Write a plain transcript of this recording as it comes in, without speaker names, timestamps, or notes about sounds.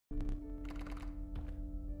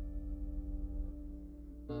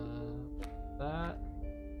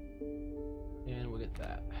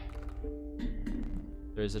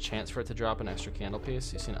there's a chance for it to drop an extra candle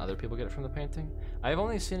piece. You've seen other people get it from the painting. I've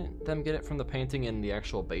only seen them get it from the painting in the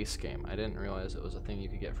actual base game. I didn't realize it was a thing you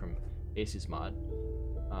could get from Kaycee's mod.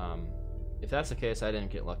 If that's the case, I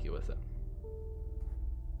didn't get lucky with it.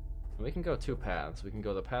 We can go two paths. We can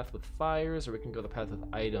go the path with fires, or we can go the path with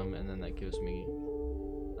item, and then that gives me,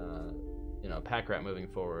 you know, pack rat moving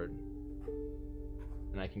forward.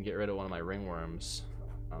 And I can get rid of one of my ringworms.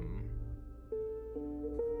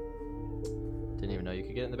 Didn't even know you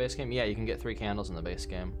could get it in the base game. Yeah, you can get 3 candles in the base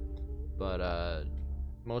game, but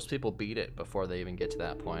most people beat it before they even get to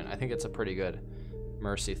that point. I think it's a pretty good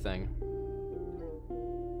mercy thing.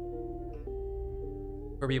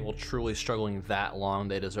 For people truly struggling that long,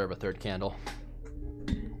 they deserve a 3rd candle.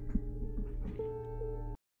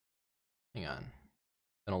 Hang on.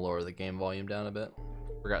 Gonna lower the game volume down a bit.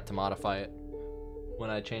 Forgot to modify it when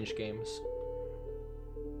I changed games.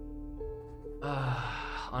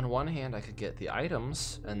 On one hand, I could get the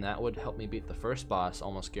items, and that would help me beat the first boss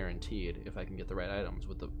almost guaranteed if I can get the right items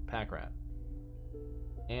with the pack rat.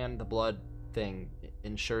 And the blood thing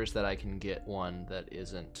ensures that I can get one that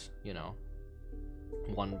isn't, you know,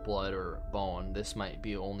 1 blood or bone. This might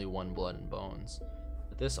be only 1 blood and bones.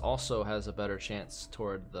 But this also has a better chance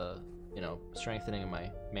toward the, you know, strengthening of my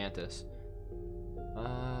mantis.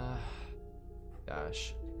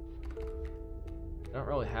 Gosh. I don't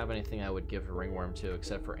really have anything I would give a ringworm to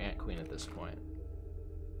except for Ant Queen at this point.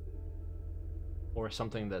 Or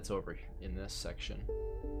something that's over in this section.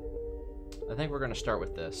 I think we're gonna start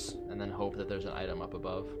with this, and then hope that there's an item up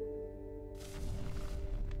above.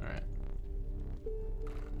 Alright.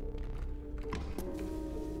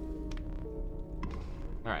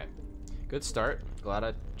 Alright. Good start. Glad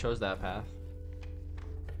I chose that path.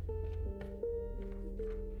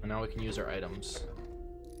 And now we can use our items.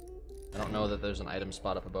 I don't know that there's an item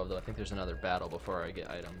spot up above, though. I think there's another battle before I get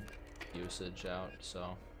item usage out,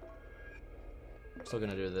 so... I'm still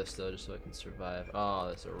gonna do this, though, just so I can survive. Oh,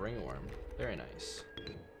 that's a ringworm. Very nice.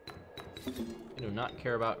 I do not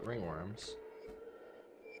care about ringworms.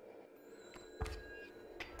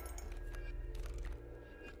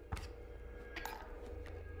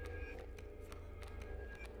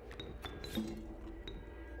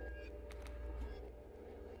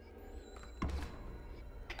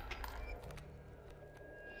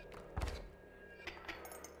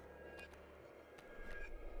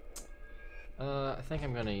 I think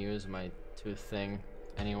I'm gonna use my tooth thing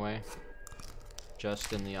anyway,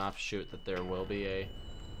 just in the offshoot that there will be a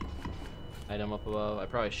item up above. I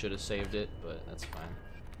probably should have saved it, but that's fine.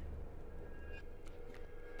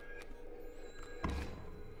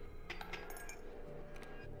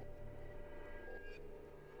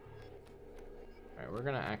 Alright, we're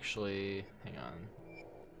gonna actually, hang on.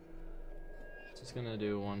 It's gonna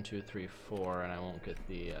do 1, 2, 3, 4, and I won't get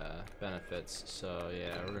the benefits, so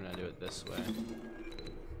yeah, we're gonna do it this way.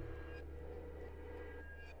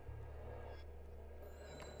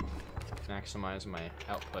 Maximize my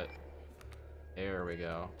output. There we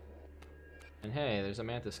go. And hey, there's a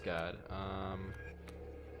mantis god. I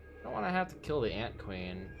don't want to have to kill the ant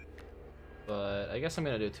queen, but I guess I'm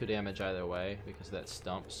gonna do 2 damage either way because of that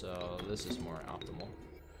stump, so this is more optimal.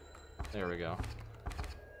 There we go.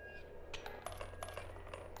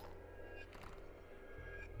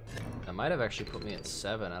 That might have actually put me at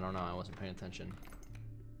 7. I don't know. I wasn't paying attention.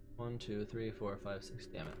 1, 2, 3, 4, 5, 6.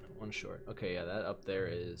 Damn it. 1 short. Okay, yeah, that up there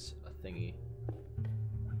is a thingy.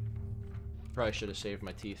 Probably should have saved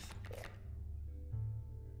my teeth.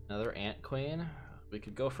 Another ant queen. We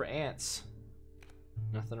could go for ants.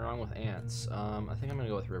 Nothing wrong with ants. I think I'm gonna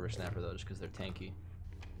go with river snapper though, just because they're tanky,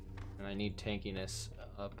 and I need tankiness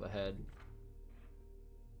up ahead.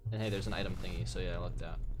 And hey, there's an item thingy, so yeah, I lucked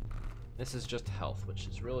out. This is just health, which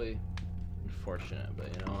is really unfortunate,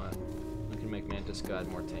 but you know what? We can make Mantis God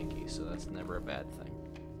more tanky, so that's never a bad thing.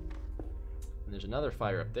 And there's another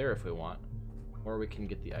fire up there if we want, or we can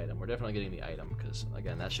get the item. We're definitely getting the item, because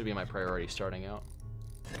again, that should be my priority starting out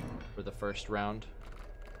for the first round.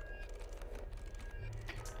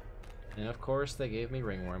 And of course, they gave me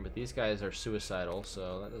ringworm, but these guys are suicidal,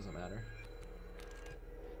 so that doesn't matter.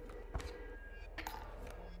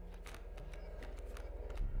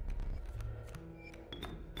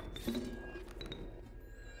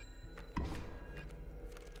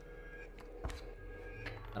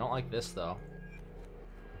 I don't like this though.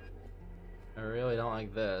 I really don't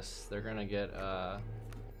like this. They're gonna get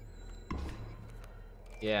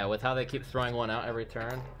yeah, with how they keep throwing one out every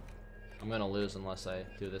turn, I'm gonna lose unless I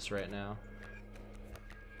do this right now.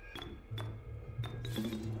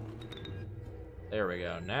 There we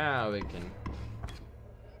go. Now we can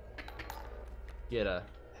get a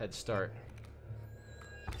head start.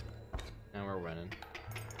 Now we're winning.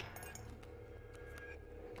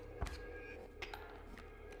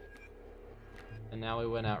 And now we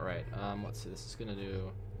went outright. Let's see, this is gonna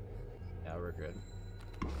do... Yeah, we're good.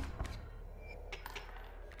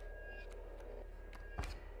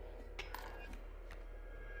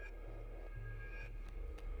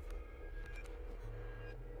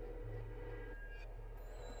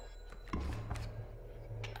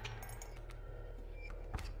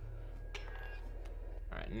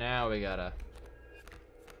 Alright, now we gotta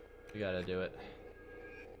do it.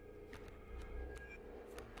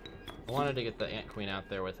 I wanted to get the ant queen out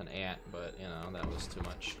there with an ant, but you know, that was too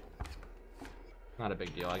much. Not a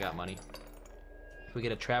big deal, I got money. If we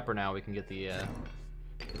get a trapper now, we can get the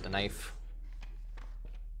knife.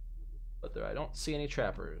 But there, I don't see any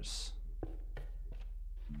trappers.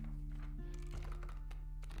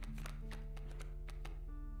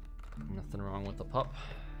 Nothing wrong with the pup.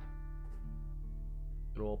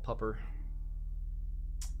 Good old pupper.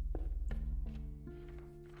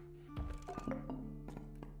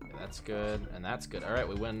 Okay, that's good, and that's good. All right,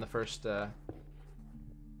 we win the first.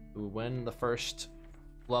 We win the first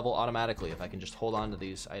level automatically if I can just hold on to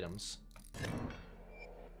these items.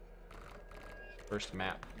 First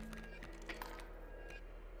map.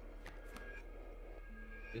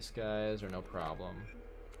 These guys are no problem.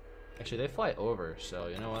 Actually, they fly over, so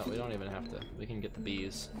you know what? We don't even have to. We can get the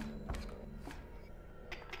bees.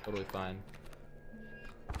 Totally fine.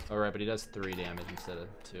 Alright, but he does 3 damage instead of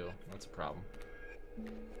 2. That's a problem.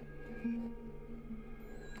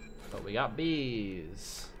 But we got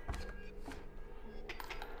bees.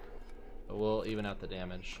 So we'll even out the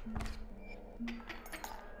damage.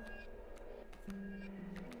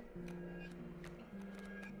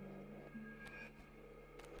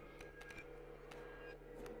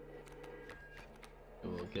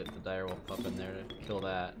 We'll get the direwolf up in there to kill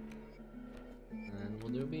that. And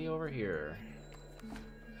we'll do a bee over here.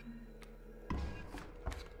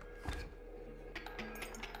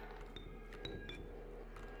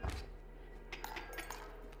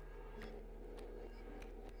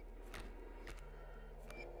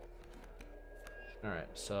 Alright,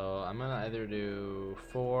 so I'm gonna either do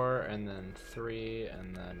 4 and then 3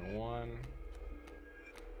 and then 1.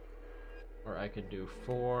 Or I could do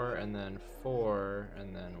 4 and then 4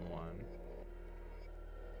 and then 1.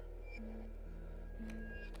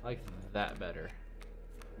 I like that better.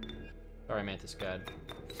 Sorry, Mantis God.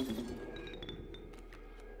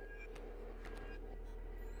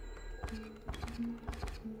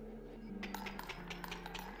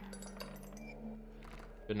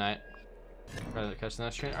 Good night. Try to catch the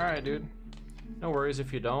next train. Alright, dude. No worries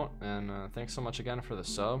if you don't. And thanks so much again for the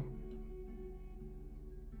sub.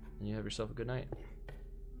 And you have yourself a good night.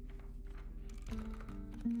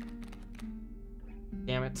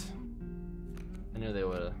 Damn it. I knew they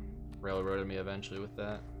would have railroaded me eventually with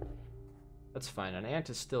that. That's fine. An ant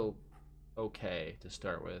is still okay to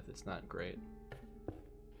start with. It's not great.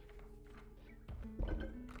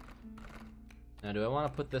 Now, do I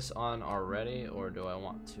want to put this on already, or do I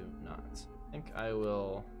want to not? I think I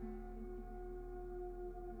will...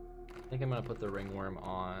 I think I'm going to put the ringworm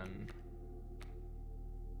on...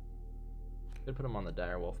 Could put him on the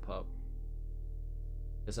direwolf pup.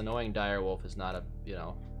 This annoying direwolf is not a, you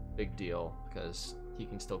know, big deal, because he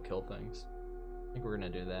can still kill things. I think we're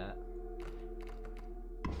going to do that.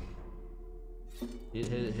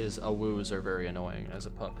 His awoos are very annoying as a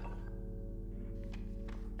pup.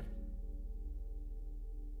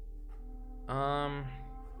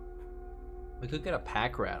 We could get a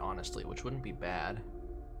pack rat, honestly, which wouldn't be bad.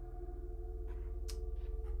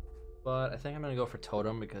 But I think I'm gonna go for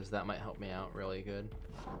totem because that might help me out really good.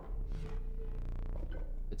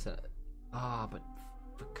 It's a but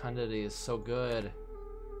fecundity is so good.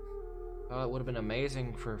 Oh, it would have been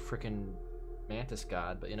amazing for freaking Mantis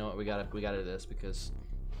God, but you know what? We gotta do this because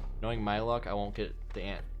knowing my luck, I won't get the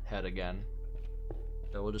ant head again.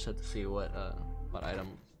 So we'll just have to see what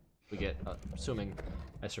item we get, assuming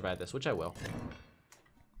I survive this, which I will.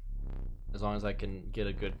 As long as I can get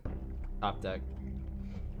a good top deck.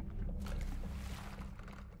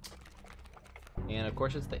 And of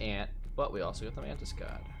course it's the ant, but we also get the Mantis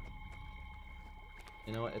God.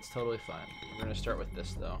 You know what? It's totally fine. We're gonna start with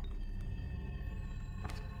this though.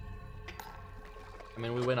 I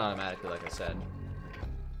mean, we win automatically, like I said.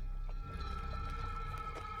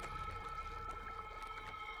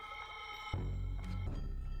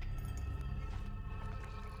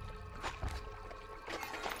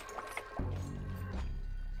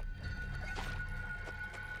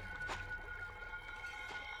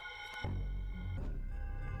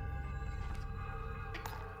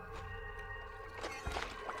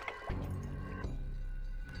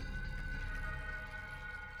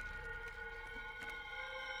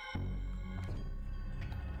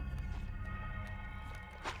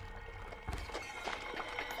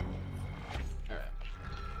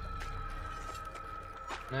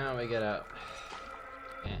 Now we get out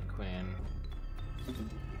Ant Queen.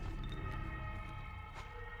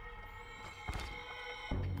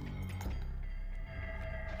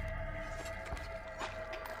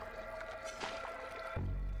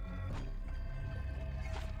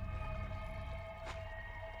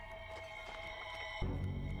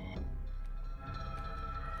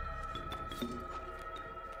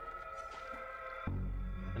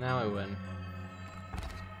 And now I win.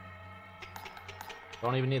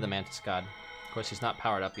 Don't even need the Mantis God. Of course, he's not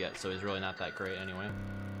powered up yet, so he's really not that great anyway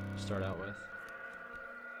to start out with.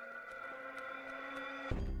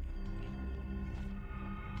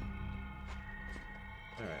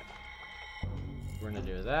 Alright. We're gonna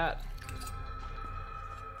do that.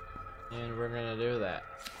 And we're gonna do that.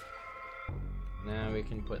 Now we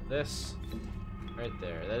can put this right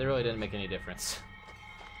there. That really didn't make any difference,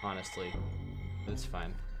 honestly. But it's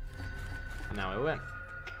fine. And now we win.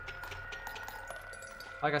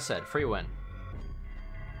 Like I said, free win.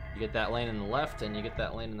 You get that lane in the left, and you get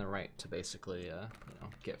that lane in the right to basically, you know,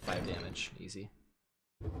 get 5 damage. Easy.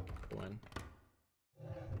 Win.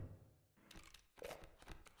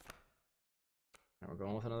 Now we're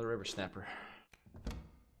going with another River Snapper.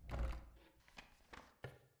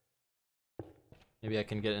 Maybe I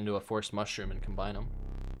can get into a Forced Mushroom and combine them.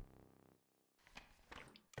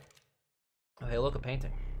 Oh, hey, look, a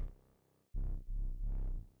painting.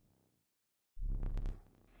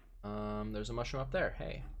 There's a mushroom up there.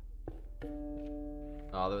 Hey.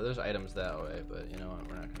 Oh, there's items that way, but you know what?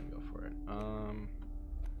 We're not gonna go for it.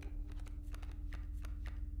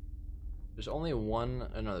 There's only one.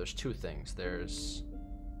 Oh, no, there's 2 things. There's.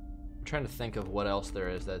 I'm trying to think of what else there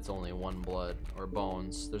is that's only 1 blood or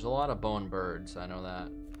bones. There's a lot of bone birds. I know that.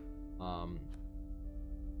 I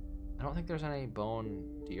don't think there's any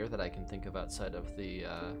bone deer that I can think of outside of the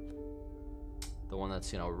one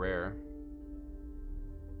that's, you know, rare.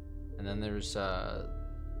 And then there's the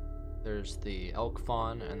elk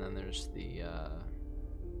fawn, and then there's the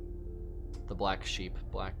black sheep,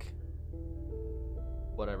 black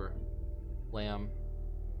whatever, lamb,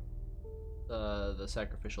 the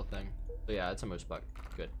sacrificial thing. So yeah, it's a moose buck.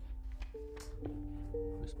 Good.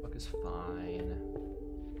 Moose buck is fine.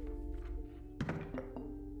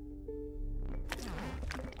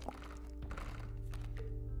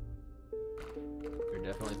 You're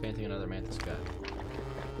definitely painting another Mantis God.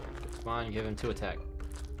 Come on, give him 2 attack.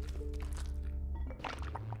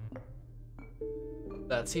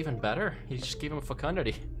 That's even better. You just gave him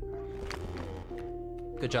fecundity.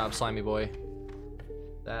 Good job, slimy boy.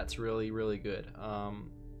 That's really, really good. I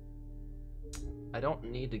don't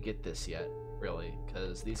need to get this yet, really,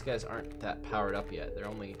 because these guys aren't that powered up yet. They're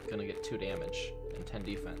only gonna get 2 damage and 10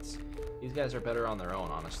 defense. These guys are better on their own,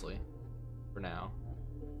 honestly, for now.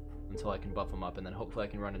 Until I can buff them up, and then hopefully I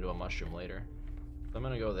can run into a mushroom later. So I'm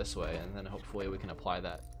gonna go this way, and then hopefully we can apply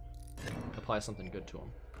something good to him.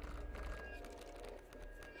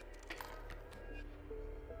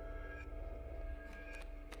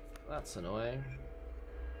 That's annoying.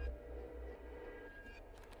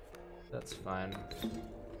 That's fine.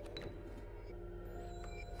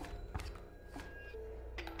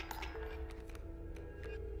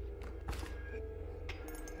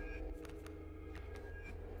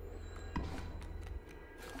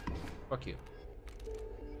 Fuck you.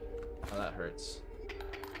 Oh, that hurts.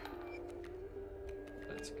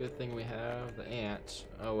 But it's a good thing we have the ant.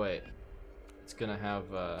 Oh wait, it's gonna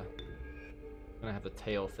have the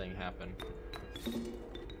tail thing happen.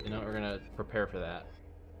 You know, we're gonna prepare for that.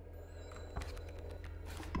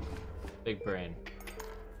 Big brain.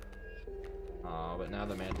 Oh, but now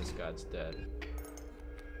the Mantis God's dead.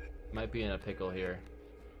 Might be in a pickle here.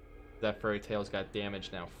 That furry tail's got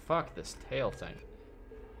damage now. Fuck this tail thing.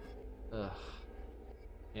 Ugh.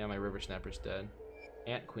 Yeah, my River Snapper's dead.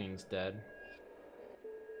 Ant Queen's dead.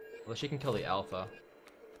 Well, she can kill the alpha.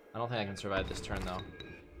 I don't think I can survive this turn, though.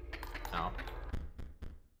 No.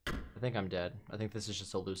 I think I'm dead. I think this is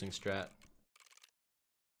just a losing strat.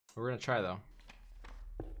 We're gonna try, though.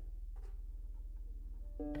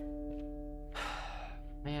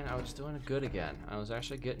 Man, I was doing good again. I was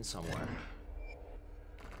actually getting somewhere.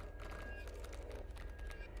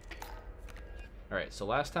 Alright, so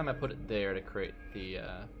last time I put it there to create the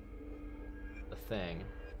thing.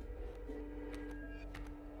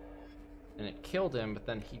 And it killed him, but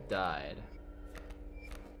then he died.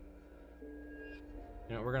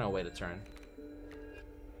 You know, we're gonna wait a turn.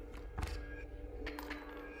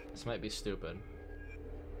 This might be stupid.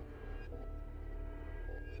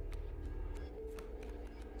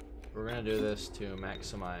 We're gonna do this to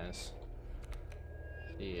maximize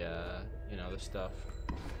the, you know, the stuff.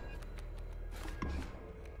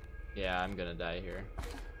 Yeah, I'm gonna die here.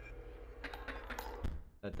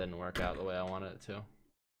 That didn't work out the way I wanted it to.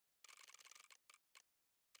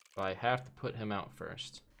 So I have to put him out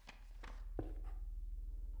first.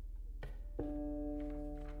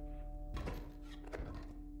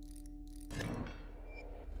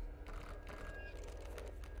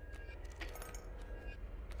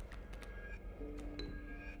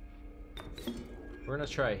 We're gonna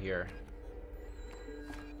try here.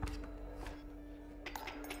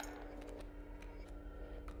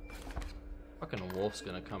 Fucking wolf's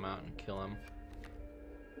gonna come out and kill him.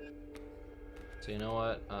 So you know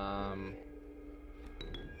what?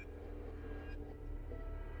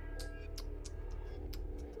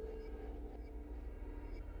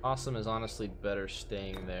 Awesome is honestly better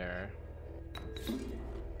staying there.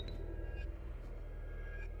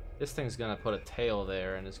 This thing's gonna put a tail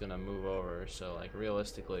there and is gonna move over, so like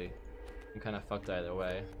realistically, I'm kind of fucked either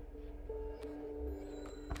way.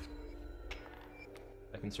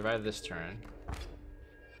 I can survive this turn.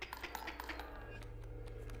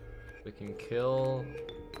 We can kill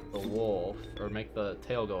the wolf, or make the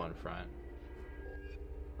tail go in front.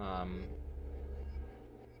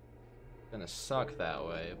 Gonna suck that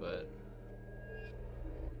way, but...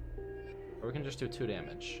 Or we can just do 2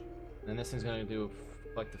 damage. And this thing's gonna do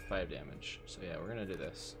like the 5 damage. So yeah, we're gonna do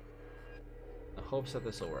this. In the hopes that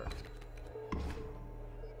this will work.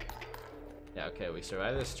 Yeah, okay, we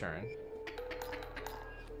survive this turn.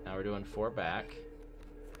 Now we're doing 4 back.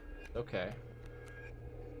 Okay.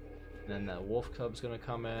 And then the wolf cub's gonna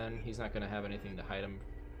come in. He's not gonna have anything to hide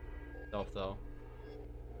himself though.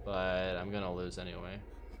 But I'm gonna lose anyway.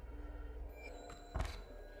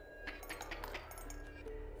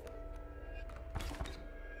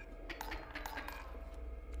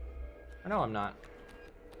 Or no, I'm not.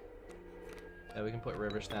 Yeah, we can put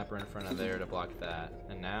River Snapper in front of there to block that.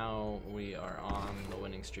 And now we are on the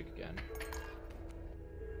winning streak again.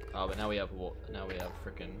 Oh, but now we have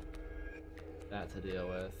frickin' that to deal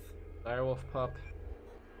with. Direwolf pup.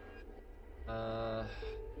 An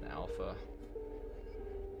alpha.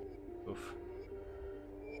 Oof.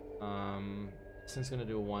 This thing's gonna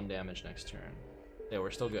do 1 damage next turn. Yeah,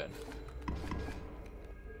 we're still good.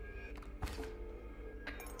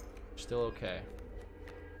 Still okay.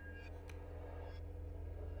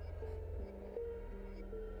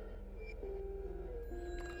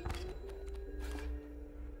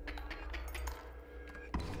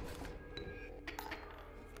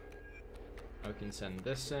 I can send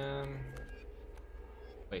this in.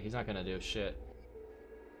 Wait, he's not gonna do shit.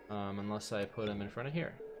 Unless I put him in front of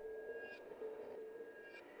here.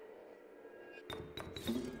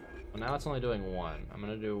 Well, now it's only doing 1. I'm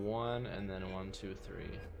gonna do 1 and then 1, 2, 3.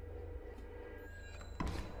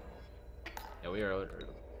 Yeah, we are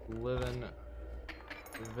living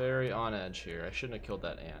very on edge here. I shouldn't have killed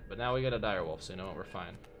that ant, but now we get a direwolf, so you know what, we're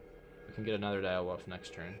fine. We can get another direwolf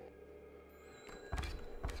next turn.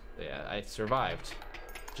 But yeah, I survived.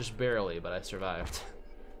 Just barely, but I survived.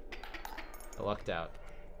 I lucked out.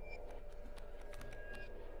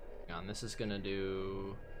 Hang on, this is gonna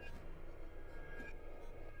do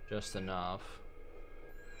just enough.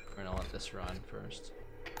 We're gonna let this run first.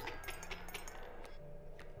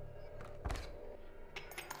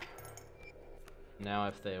 Now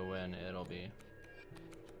if they win, it'll be...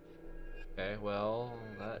 Okay, well,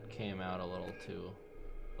 that came out a little too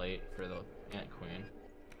late for the Ant Queen.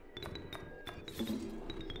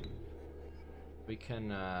 We can,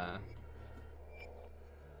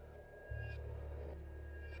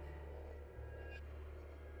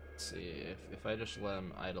 let's see, if I just let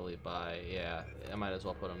him idly by, yeah, I might as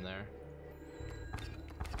well put him there.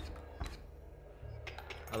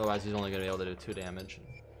 Otherwise he's only gonna be able to do 2 damage.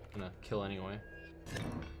 Gonna kill anyway.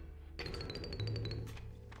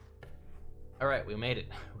 Alright, we made it.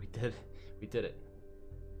 We did it.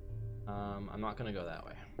 I'm not gonna go that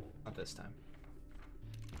way. Not this time.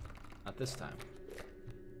 Not this time.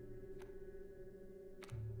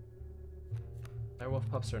 Direwolf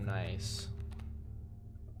pups are nice.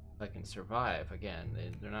 I can survive, again,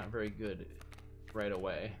 they're not very good right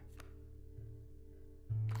away.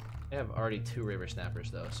 They have already 2 River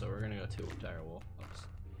Snappers though, so we're gonna go 2 direwolf pups.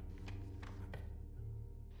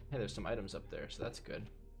 Hey, there's some items up there, so that's good.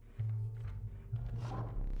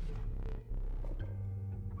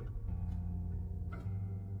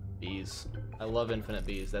 Bees. I love infinite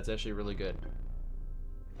bees. That's actually really good.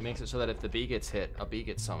 It makes it so that if the bee gets hit, a bee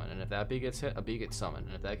gets summoned. And if that bee gets hit, a bee gets summoned.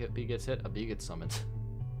 And if that bee gets hit, a bee gets summoned.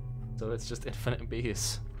 So it's just infinite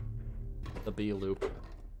bees. The bee loop.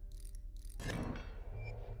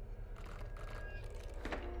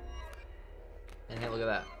 And hey, look at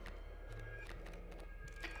that.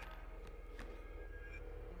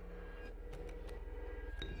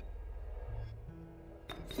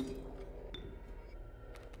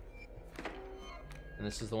 And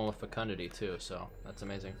this is the one with fecundity too, so that's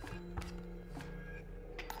amazing.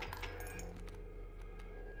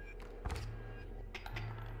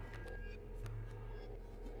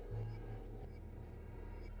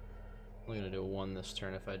 I'm gonna do 1 this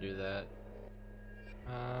turn if I do that.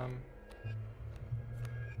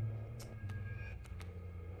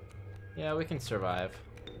 Yeah, we can survive.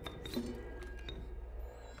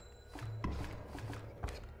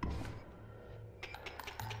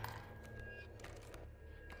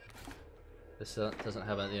 This doesn't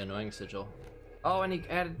have the annoying sigil. Oh, and he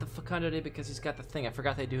added the fecundity because he's got the thing. I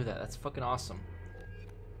forgot they do that. That's fucking awesome.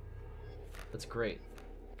 That's great.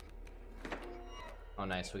 Oh,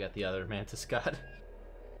 nice. We got the other Mantis God.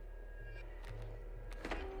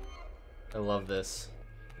 I love this.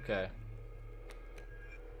 Okay.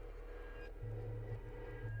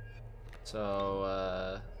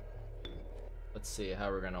 So, let's see how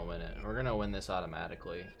we're gonna win it. We're gonna win this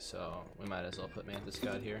automatically, so we might as well put Mantis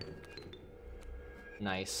God here.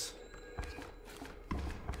 Nice.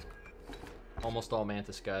 Almost all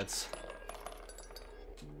Mantis Gods.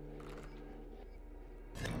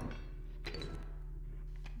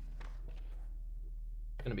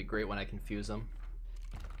 It's gonna be great when I confuse them.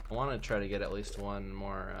 I want to try to get at least 1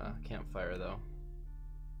 more campfire though.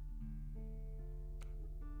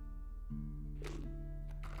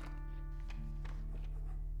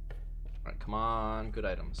 Alright, come on, good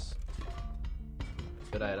items.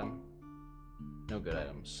 Good item. No good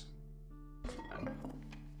items.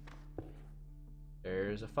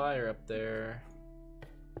 There's a fire up there.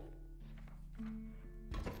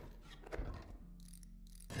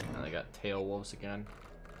 Now they got tail wolves again.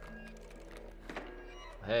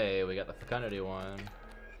 Hey, we got the fecundity one.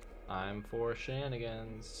 I'm for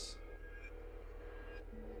shenanigans.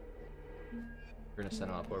 We're gonna send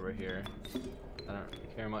them up over here. I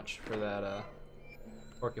don't care much for that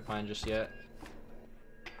porcupine just yet.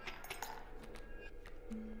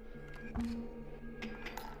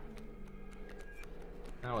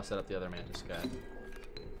 Now I'll set up the other Mantis God.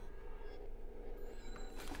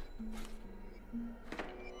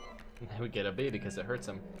 We get a B because it hurts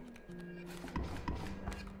him.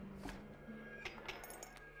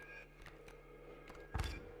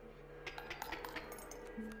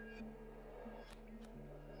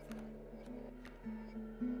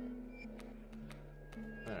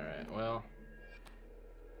 Alright, well,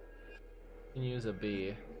 you can use a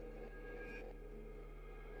B.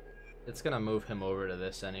 It's gonna move him over to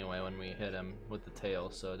this anyway when we hit him with the tail,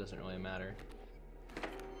 so it doesn't really matter.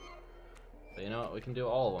 But you know what, we can do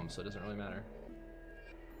all of them, so it doesn't really matter.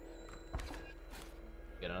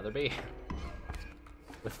 Get another B.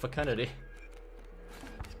 With fecundity.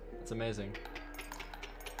 That's amazing.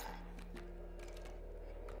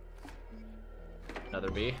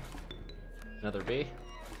 Another B. Another B.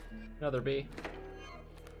 Another B.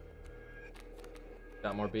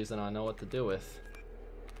 Got more Bs than I know what to do with.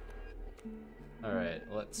 Alright,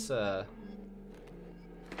 let's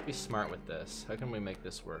be smart with this. How can we make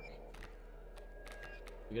this work?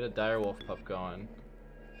 We get a direwolf pup going.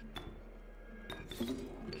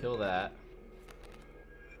 Kill that.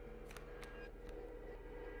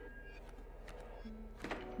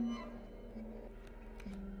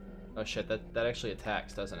 Oh shit, that actually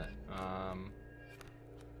attacks, doesn't it?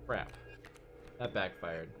 Crap. That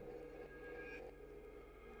backfired.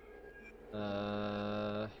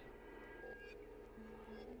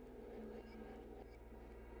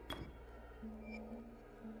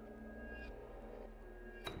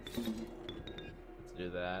 Let's do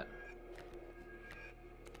that.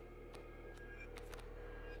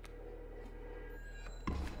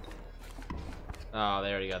 Oh,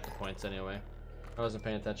 they already got the points anyway. I wasn't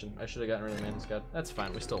paying attention. I should have gotten rid of the Mantis God. That's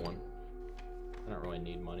fine, we still won. I don't really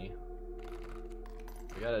need money.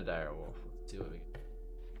 We got a direwolf. Let's see what we get.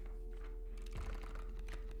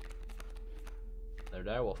 Their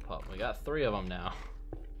direwolf pup. We got 3 of them now.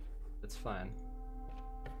 It's fine.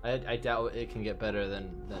 I doubt it can get better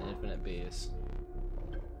than infinite bees.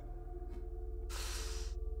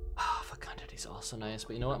 Ah, fecundity's also nice,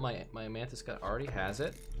 but you know what? My Mantis God already has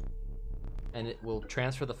it, and it will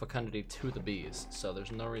transfer the fecundity to the bees, so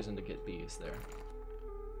there's no reason to get bees there.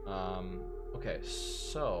 Okay,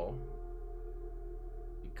 so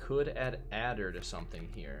we could add adder to something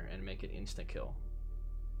here and make it insta kill.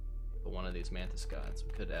 But one of these Mantis Gods,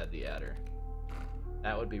 we could add the adder.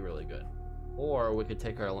 That would be really good. Or we could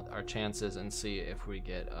take our chances and see if we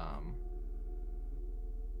get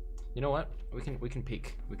you know what? We can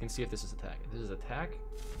peek. We can see if this is attack. If this is attack,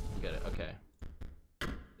 we get it. Okay.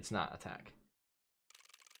 It's not attack.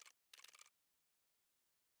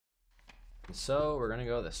 So we're gonna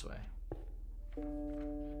go this way.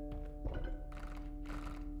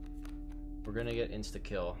 We're gonna get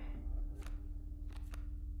insta-kill.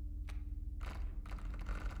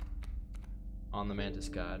 On the Mantis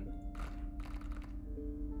God.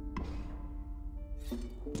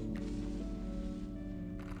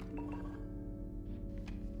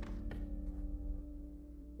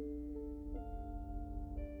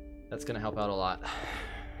 That's gonna help out a lot.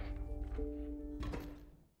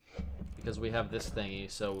 Because we have this thingy,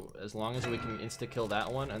 so as long as we can insta-kill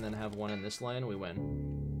that one and then have one in this lane, we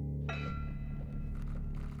win.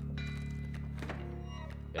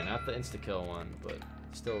 Yeah, not the insta-kill one, but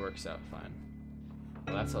still works out fine.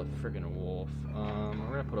 Well, that's a freaking wolf. We're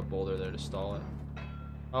gonna put a boulder there to stall it.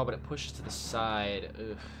 Oh, but it pushes to the side.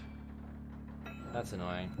 Ugh. That's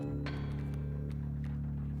annoying.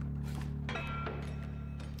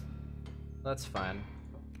 That's fine.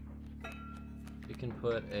 We can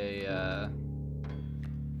put a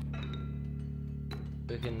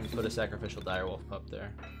sacrificial direwolf pup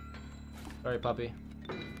there. Sorry, puppy.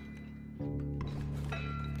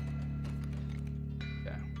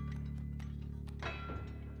 Okay.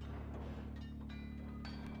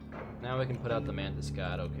 Now we can put out the Mantis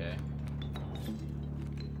God, okay.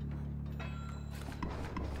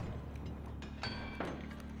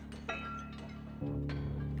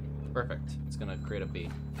 Perfect. It's gonna create a bee.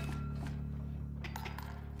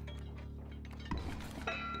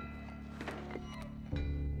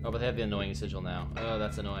 Oh, but they have the annoying sigil now. Oh,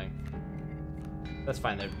 that's annoying. That's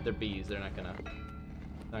fine. They're bees. They're not gonna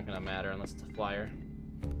matter unless it's a flyer.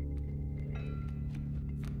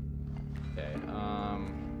 Okay. I'm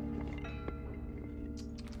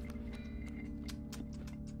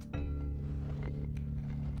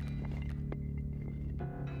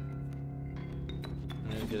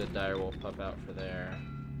gonna get a direwolf pup out for there.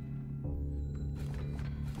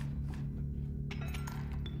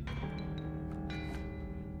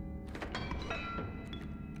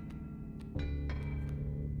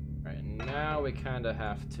 We kind of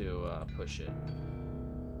have to push it,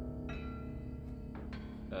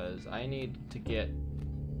 because I need to get.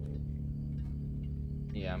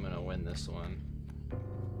 Yeah, I'm gonna win this one.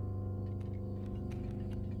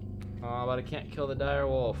 Oh, but I can't kill the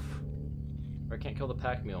direwolf, or I can't kill the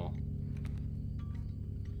pack mule.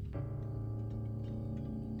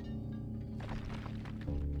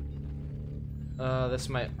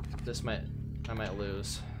 I might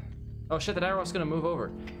lose. Oh shit! The direwolf's gonna move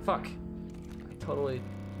over. Fuck. Totally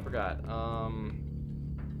forgot.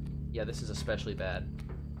 Yeah, this is especially bad.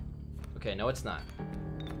 Okay, no, it's not.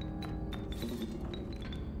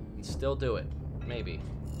 Can still do it, maybe.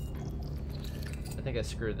 I think I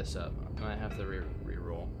screwed this up. I might have to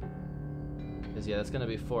re-roll. Because yeah, that's gonna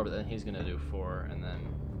be 4, but then he's gonna do 4, and then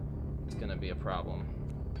it's gonna be a problem.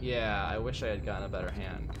 Yeah, I wish I had gotten a better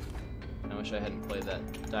hand. I wish I hadn't played that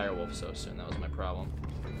direwolf so soon. That was my problem.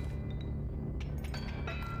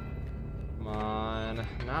 Come on,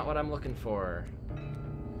 not what I'm looking for.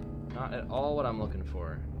 Not at all what I'm looking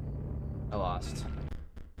for. I lost.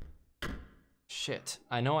 Shit,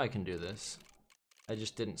 I know I can do this. I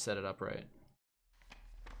just didn't set it up right.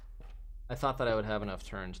 I thought that I would have enough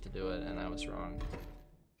turns to do it, and I was wrong.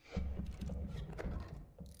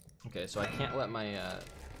 Okay, so I can't let my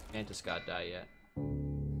Mantis God die yet.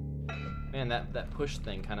 Man, that push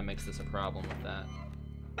thing kind of makes this a problem with that.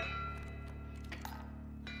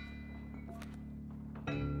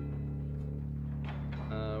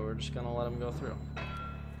 We're just gonna let him go through.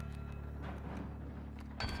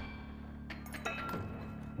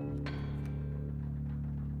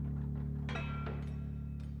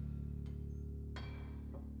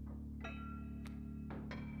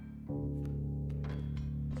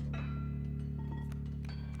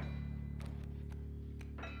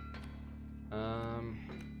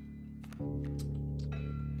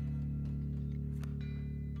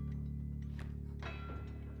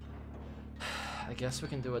 I guess we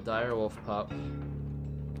can do a direwolf pup,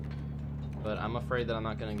 but I'm afraid that I'm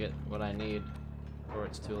not gonna get what I need before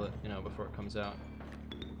it's too late, before it comes out.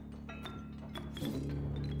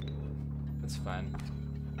 That's fine.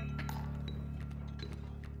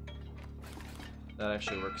 That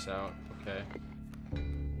actually works out, okay.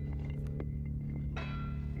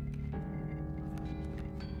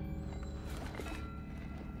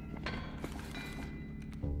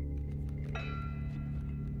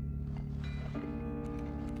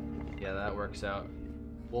 Yeah, that works out.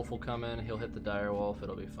 Wolf will come in, he'll hit the direwolf,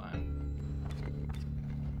 it'll be fine.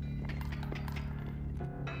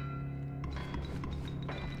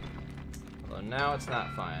 Although now it's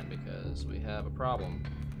not fine because we have a problem.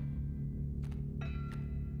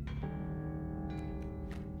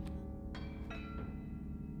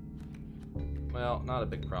 Well, not a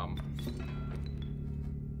big problem.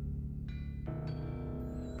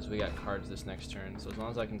 Because we got cards this next turn, so as long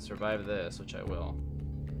as I can survive this, which I will.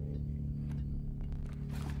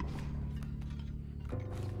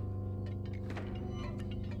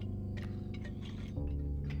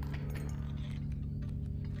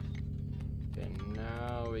 Okay,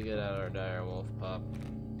 now we get out our direwolf pup.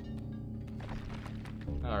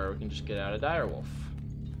 Or we can just get out a direwolf.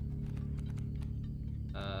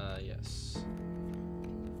 Yes.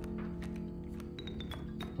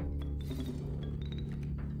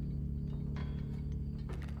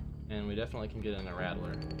 And we definitely can get in a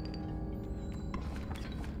rattler.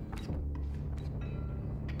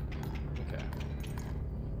 Okay.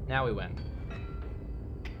 Now we win.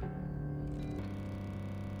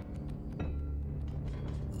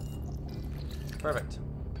 Perfect.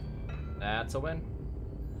 That's a win.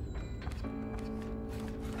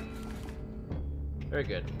 Very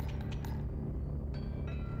good.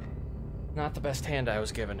 Not the best hand I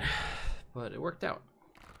was given, but it worked out.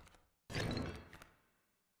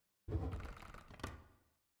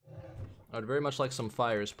 I would very much like some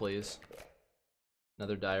fires, please.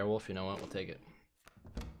 Another direwolf, you know what, we'll take it.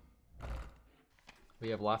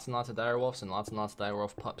 We have lots and lots of direwolves and lots of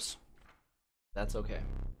direwolf pups. That's okay.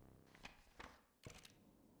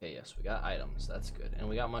 Okay, yes, we got items, that's good. And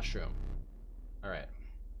we got mushroom. Alright.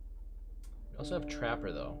 We also have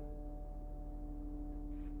trapper, though.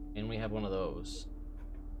 And we have one of those.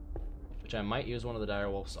 Which I might use one of the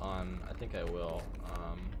direwolves on, I think I will,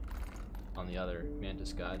 on the other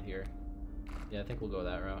mantis god here. Yeah, I think we'll go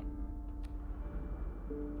that route.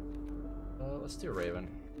 Let's do Raven.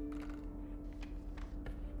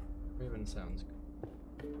 Raven sounds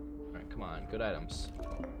good. Alright, come on, good items.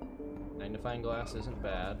 Magnifying glass isn't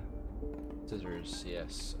bad. Scissors,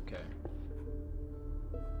 yes, okay.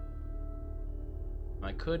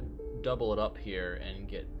 I could double it up here and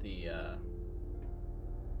get the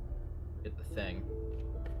thing.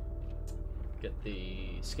 Get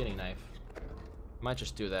the skinning knife. Might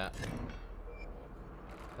just do that.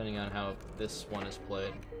 Depending on how this one is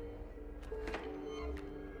played.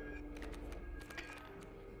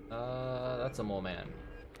 That's a mole man.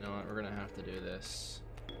 You know what, we're gonna have to do this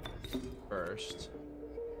first.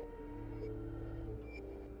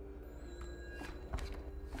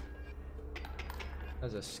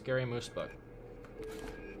 That's a scary moose bug.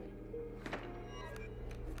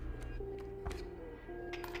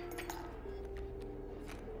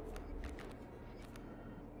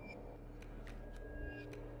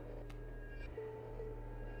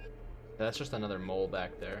 That's just another mole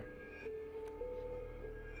back there.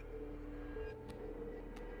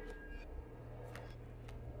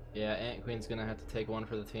 Yeah, Ant Queen's gonna have to take one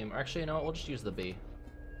for the team. Or actually, you know what? We'll just use the bee.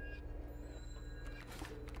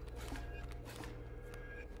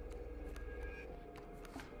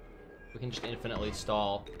 We can just infinitely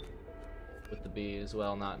stall with the bee as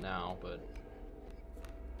well. Not now, but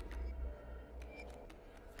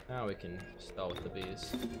now we can stall with the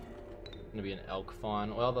bees. Gonna be an elk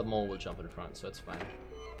fawn. Well, the mole will jump in front, so it's fine.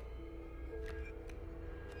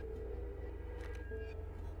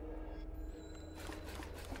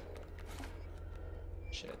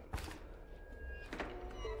 Shit.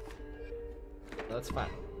 That's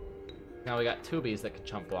fine. Now we got two bees that can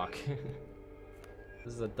jump block.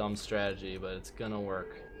 This is a dumb strategy, but it's gonna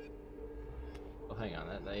work. Oh, hang on.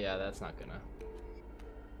 Yeah, that's not gonna.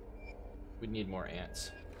 We need more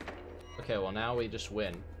ants. Okay, well now we just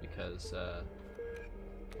win because,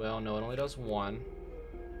 well, no, it only does one,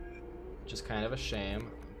 which is kind of a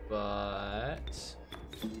shame, but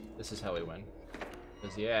this is how we win.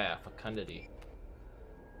 Because, yeah, fecundity.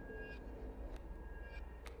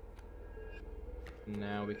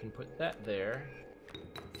 Now we can put that there.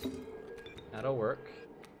 That'll work.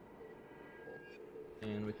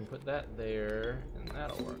 And we can put that there, and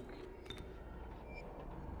that'll work.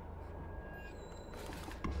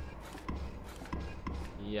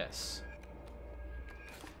 Yes.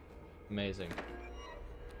 Amazing.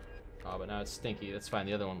 Oh, but now it's stinky. That's fine.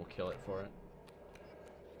 The other one will kill it for it.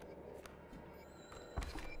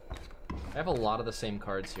 I have a lot of the same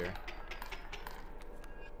cards here.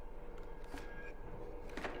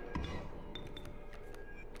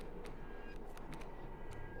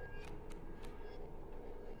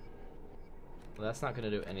 Well, that's not going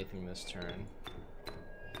to do anything this turn.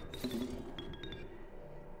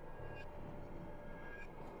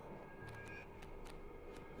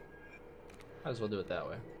 Might as well do it that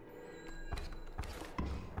way.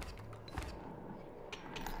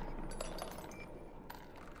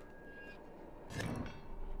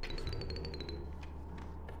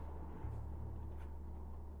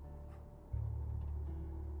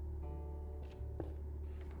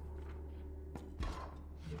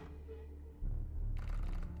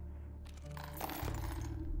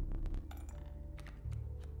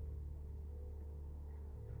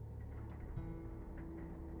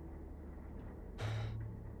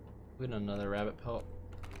 We need another rabbit pelt.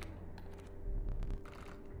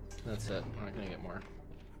 That's it. We're not gonna get more.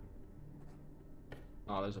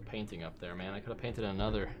 Oh, there's a painting up there, man. I could have painted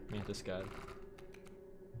another mantis god.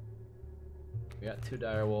 We got 2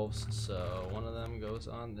 dire wolves, so one of them goes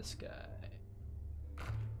on this guy.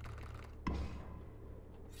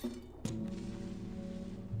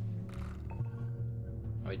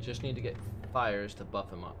 We just need to get fires to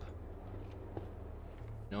buff him up.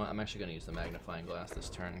 You know what? I'm actually going to use the magnifying glass this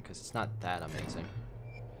turn because it's not that amazing.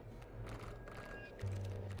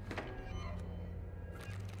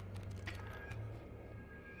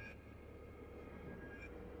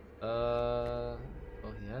 Well,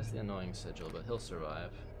 he has the annoying sigil, but he'll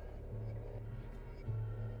survive.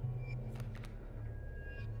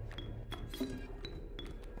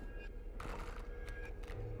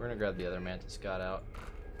 We're gonna grab the other mantis god out.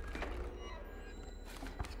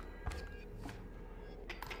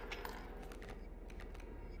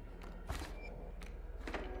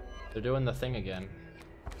 They're doing the thing again,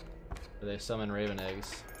 where they summon raven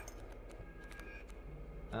eggs.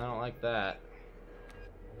 I don't like that.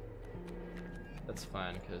 That's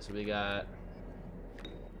fine, because we got...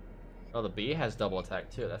 Oh, the bee has double attack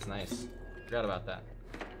too, that's nice. Forgot about that.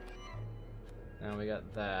 Now we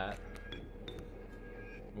got that.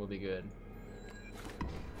 We'll be good.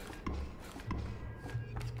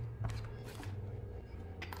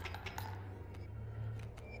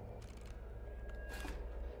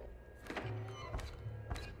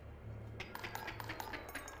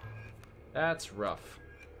 That's rough.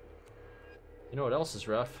 You know what else is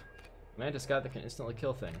rough? Mantis god that can instantly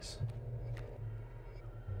kill things.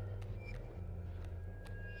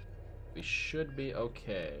 We should be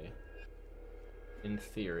okay. In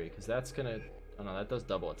theory, because that's gonna... Oh no, that does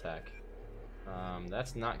double attack.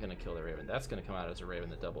 That's not gonna kill the raven. That's gonna come out as a raven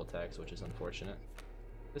that double attacks, which is unfortunate.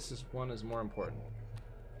 This one is more important.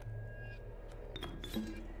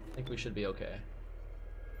 I think we should be okay.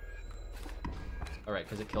 Alright,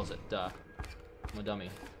 because it kills it. Duh. I'm a dummy.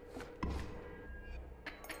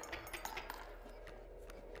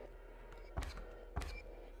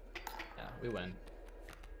 Yeah, we win.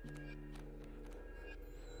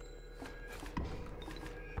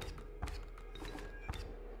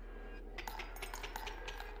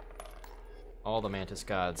 All the mantis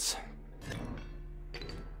gods.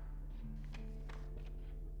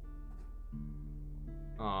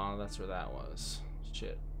 Aw, that's where that was.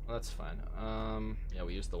 Shit. Well, that's fine. Yeah,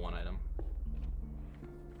 we used the one item.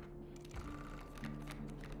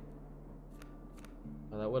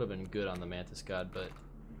 Well, that would have been good on the mantis god, but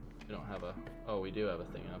we don't have a... Oh, we do have a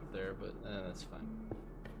thing up there, but that's fine.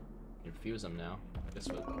 Infuse them now. I guess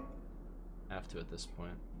we'll have to at this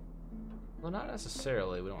point. Well, not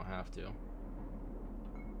necessarily. We don't have to.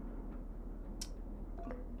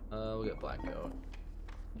 We'll get black goat.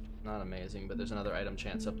 Not amazing, but there's another item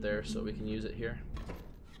chance up there, so we can use it here.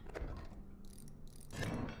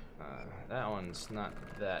 That one's not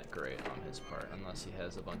that great on his part, unless he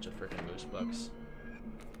has a bunch of frickin' moose bucks.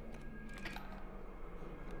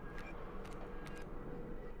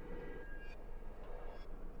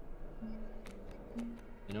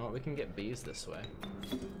 You know what? We can get bees this way.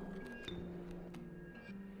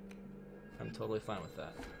 I'm totally fine with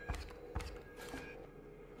that.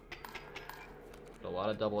 A lot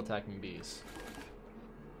of double attacking bees.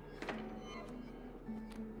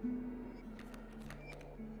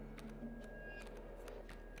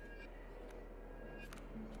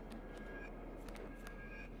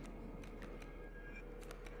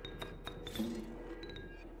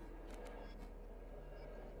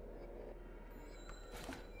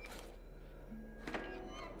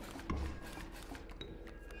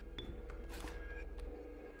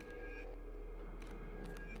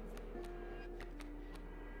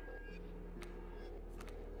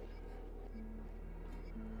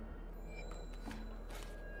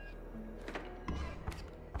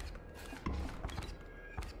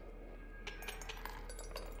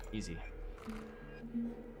 Easy.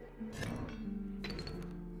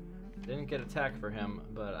 Didn't get attack for him,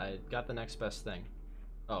 but I got the next best thing.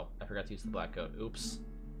 Oh, I forgot to use the black goat. Oops.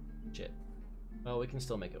 Shit. Well, we can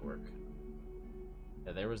still make it work.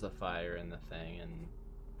 Yeah, there was the fire and the thing and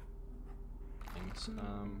things.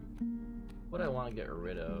 What do I want to get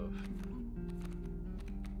rid of?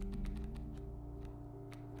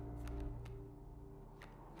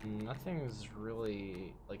 Nothing's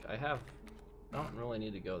really... Like, I don't really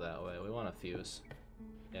need to go that way. We want to fuse.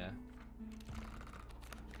 Yeah.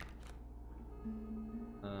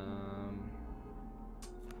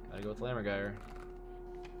 Gotta go with Lammergeier.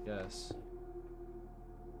 Yes.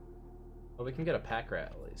 Well, we can get a pack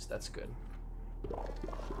rat at least. That's good.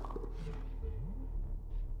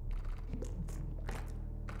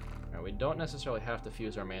 Alright, we don't necessarily have to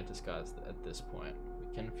fuse our Mantis Gods at this point.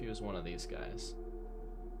 We can fuse one of these guys.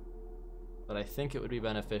 But I think it would be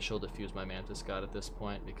beneficial to fuse my Mantis God at this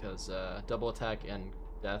point because double attack and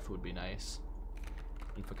death would be nice.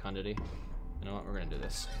 And fecundity. You know what? We're gonna do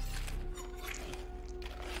this.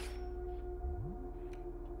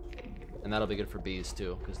 And that'll be good for bees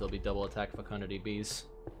too, because they'll be double attack fecundity bees.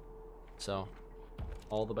 So,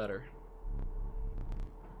 all the better.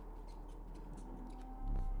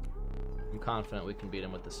 I'm confident we can beat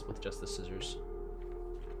him with this, with just the scissors.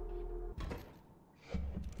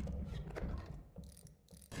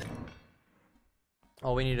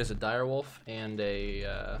 All we need is a direwolf and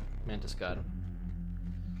a Mantis God.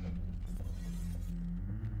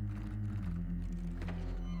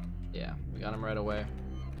 Yeah, we got him right away.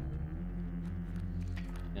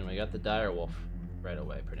 And we got the direwolf right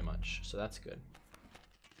away, pretty much. So that's good.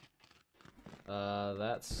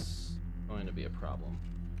 That's going to be a problem.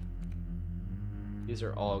 These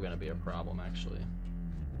are all going to be a problem, actually.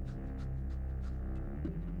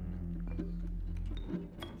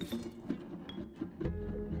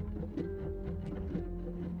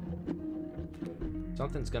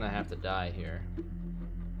 Something's going to have to die here.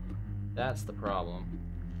 That's the problem.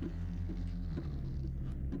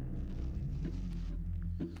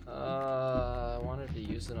 I wanted to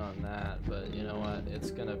use it on that, but you know what?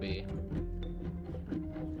 It's gonna be...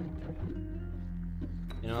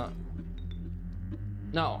 You know what?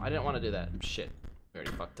 No, I didn't want to do that. Shit. We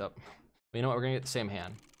already fucked up. But you know what? We're gonna get the same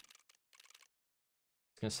hand. I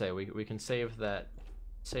was gonna say, we can save that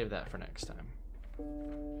for next time.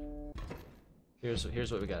 Here's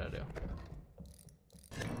what we gotta do.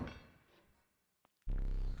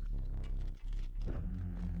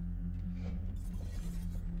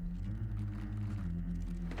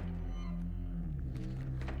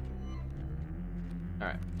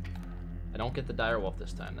 Alright. I don't get the direwolf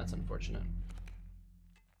this time, that's unfortunate.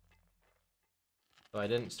 So I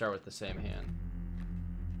didn't start with the same hand.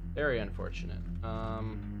 Very unfortunate.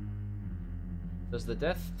 Does the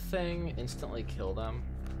death thing instantly kill them?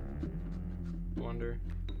 I wonder.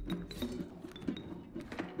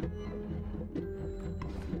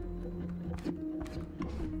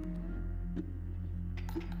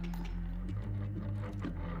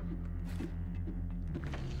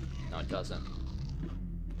 No, it doesn't.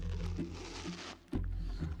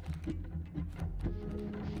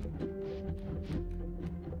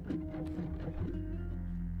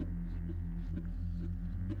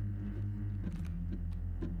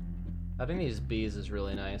 Having these bees is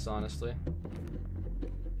really nice, honestly.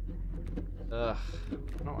 Ugh,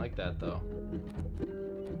 I don't like that though.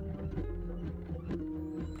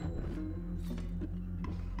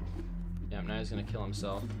 Yeah, now he's gonna kill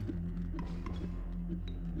himself.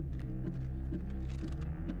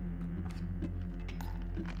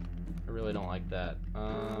 I really don't like that.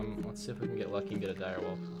 Let's see if we can get lucky and get a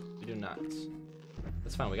direwolf. We do not.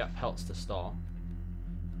 That's fine, we got pelts to stall.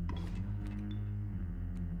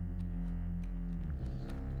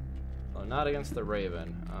 Oh, not against the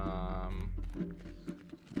Raven.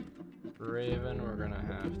 Raven, we're gonna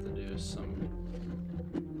have to do some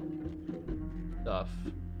stuff.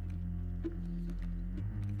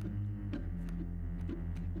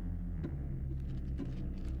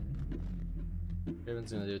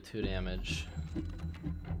 Raven's gonna do 2 damage.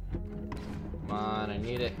 Come on, I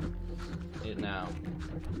need it. Need it now.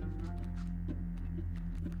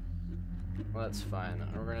 Well, that's fine.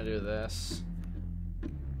 We're gonna do this.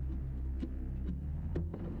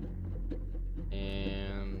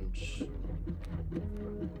 And...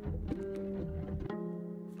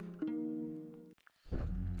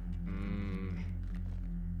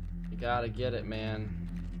 You gotta get it, man.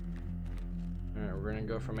 Alright, we're gonna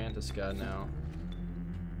go for Mantis God now.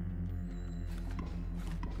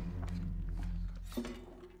 In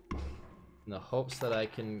the hopes that I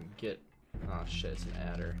can get... Oh shit, it's an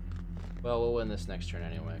adder. Well, we'll win this next turn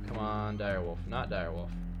anyway. Come on, direwolf. Not direwolf.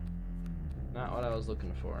 Not what I was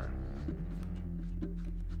looking for.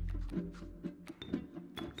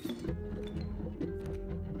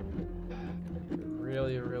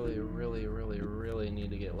 Really, really, really, really, really need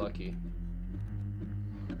to get lucky.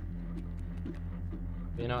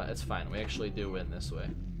 You know, it's fine. We actually do win this way.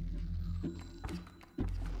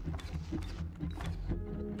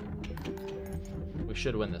 We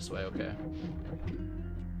should win this way, okay.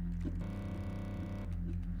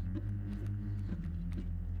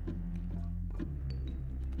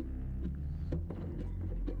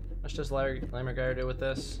 What does Lammergeier do with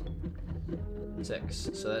this? 6,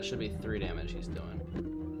 so that should be 3 damage he's doing.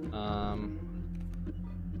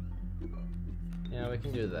 Yeah, we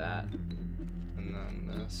can do that. And then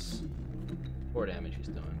this. 4 damage he's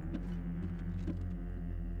doing.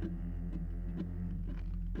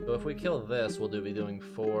 So if we kill this, we'll be doing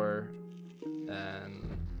 4,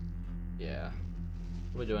 and yeah,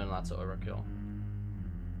 we're doing lots of overkill.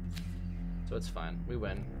 So it's fine, we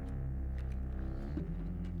win.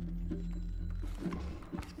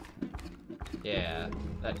 Yeah,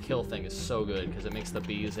 that kill thing is so good because it makes the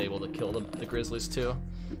bees able to kill the grizzlies too.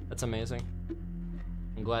 That's amazing.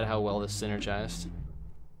 I'm glad how well this synergized.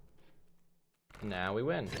 Now we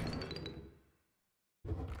win.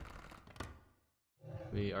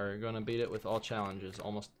 We are gonna beat it with all challenges,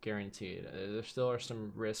 almost guaranteed. There still are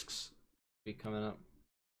some risks be coming up,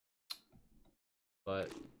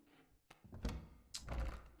 but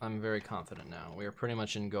I'm very confident now. We are pretty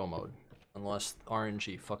much in go mode, unless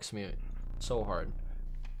RNG fucks me so hard.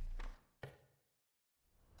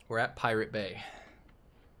 We're at Pirate Bay.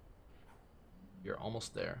 You're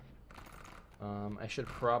almost there. I should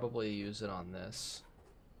probably use it on this.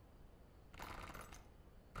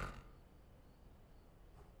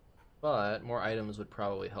 But more items would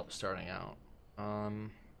probably help starting out.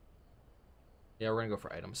 Yeah, we're gonna go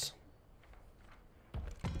for items.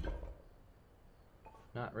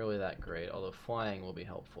 Not really that great, although flying will be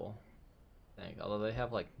helpful, I think. Although they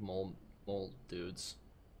have like mole dudes.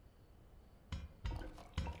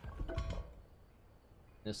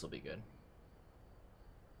 This will be good.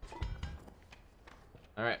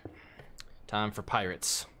 Alright. Time for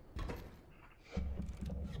pirates.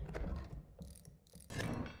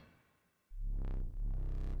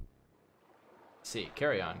 See,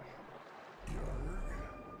 carry on.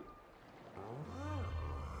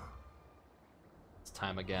 It's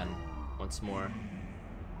time again, once more.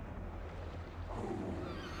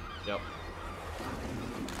 Yep.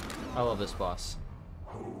 I love this boss.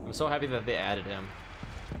 I'm so happy that they added him.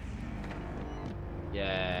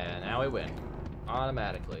 Yeah, now we win.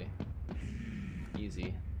 Automatically.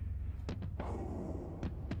 Easy.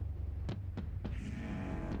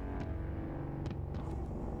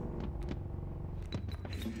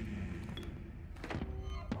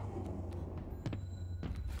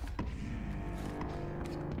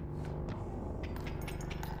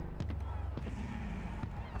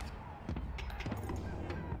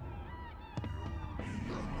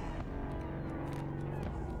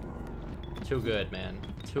 Too good, man.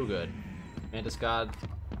 Too good. Mantis God,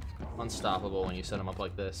 unstoppable when you set him up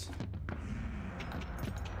like this.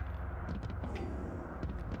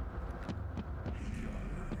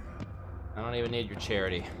 I don't even need your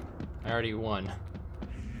charity. I already won.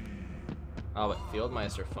 Oh, but field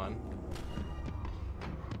mice are fun.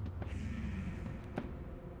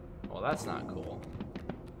 Well, that's not cool.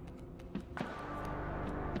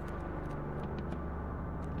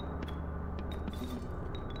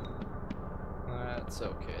 That's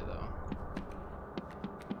okay, though.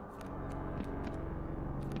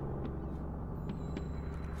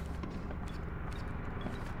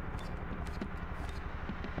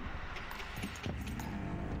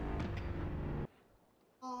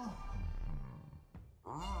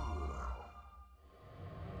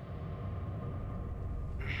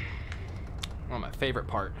 Oh, my favorite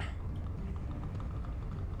part.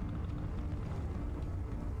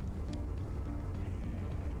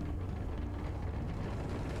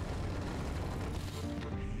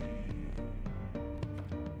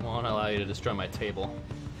 Won't allow you to destroy my table.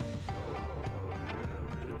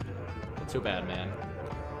 Too bad, man.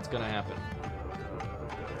 It's gonna happen.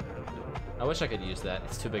 I wish I could use that.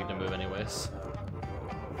 It's too big to move anyways.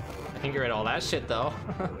 I can get rid of all that shit though.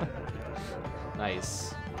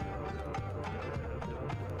 Nice.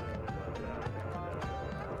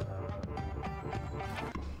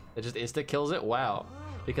 It just insta kills it? Wow.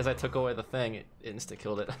 Because I took away the thing, it insta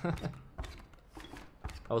killed it.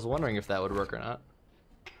 I was wondering if that would work or not.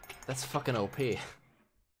 That's fucking OP. That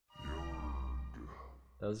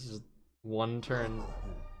was just one turn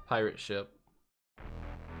pirate ship.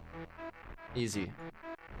 Easy.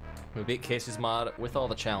 We beat Kaycee's mod with all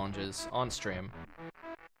the challenges on stream.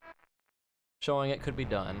 Showing it could be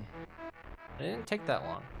done. It didn't take that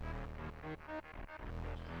long.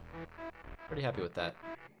 Pretty happy with that.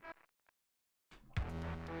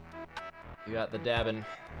 You got the dabbin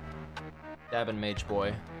mage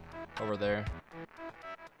boy over there.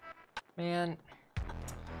 Man,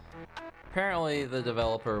 apparently the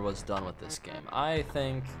developer was done with this game. I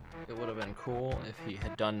think it would have been cool if he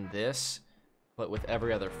had done this, but with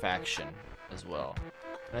every other faction as well.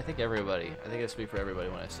 And I think I speak for everybody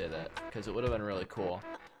when I say that, because it would have been really cool.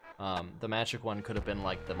 The magic one could have been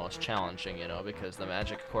like the most challenging, you know, because the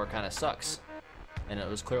magic core kind of sucks. And it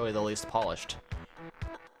was clearly the least polished.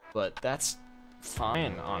 But that's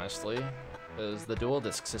fine, honestly. because the dual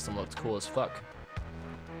disc system looked cool as fuck.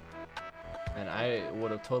 And I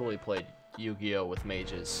would have totally played Yu-Gi-Oh with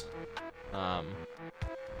mages. But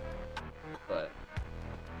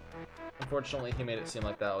unfortunately he made it seem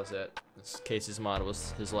like that was it. Kaycee's mod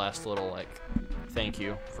was his last little like thank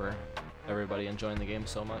you for everybody enjoying the game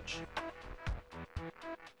so much.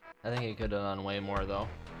 I think he could have done way more though.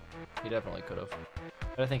 He definitely could have.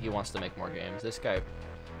 But I think he wants to make more games. This guy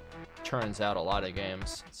turns out a lot of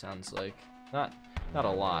games, it sounds like. Not a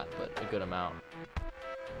lot, but a good amount.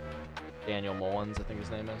 Daniel Mullins, I think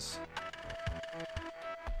his name is.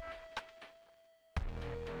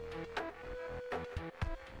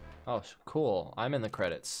 Oh, cool. I'm in the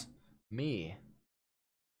credits. Me.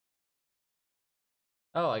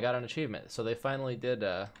 Oh, I got an achievement. So they finally did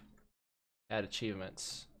add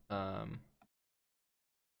achievements.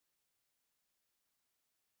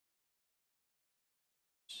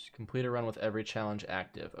 Complete a run with every challenge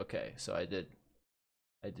active. Okay, so I did.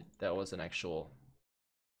 That was an actual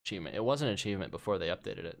achievement. It was an achievement before they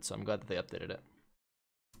updated it, so I'm glad that they updated it.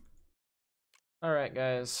 All right,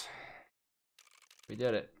 guys, we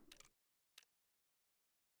did it.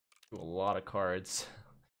 A lot of cards.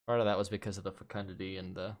 Part of that was because of the fecundity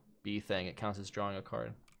and the B thing. It counts as drawing a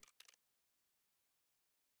card.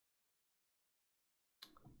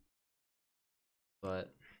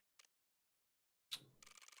 But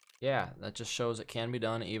yeah, that just shows it can be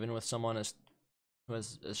done even with someone who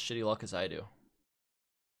has as shitty luck as I do.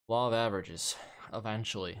 Law of averages.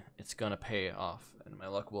 Eventually, it's gonna pay off, and my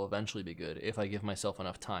luck will eventually be good if I give myself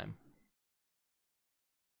enough time.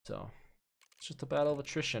 So, it's just a battle of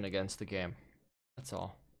attrition against the game. That's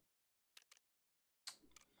all.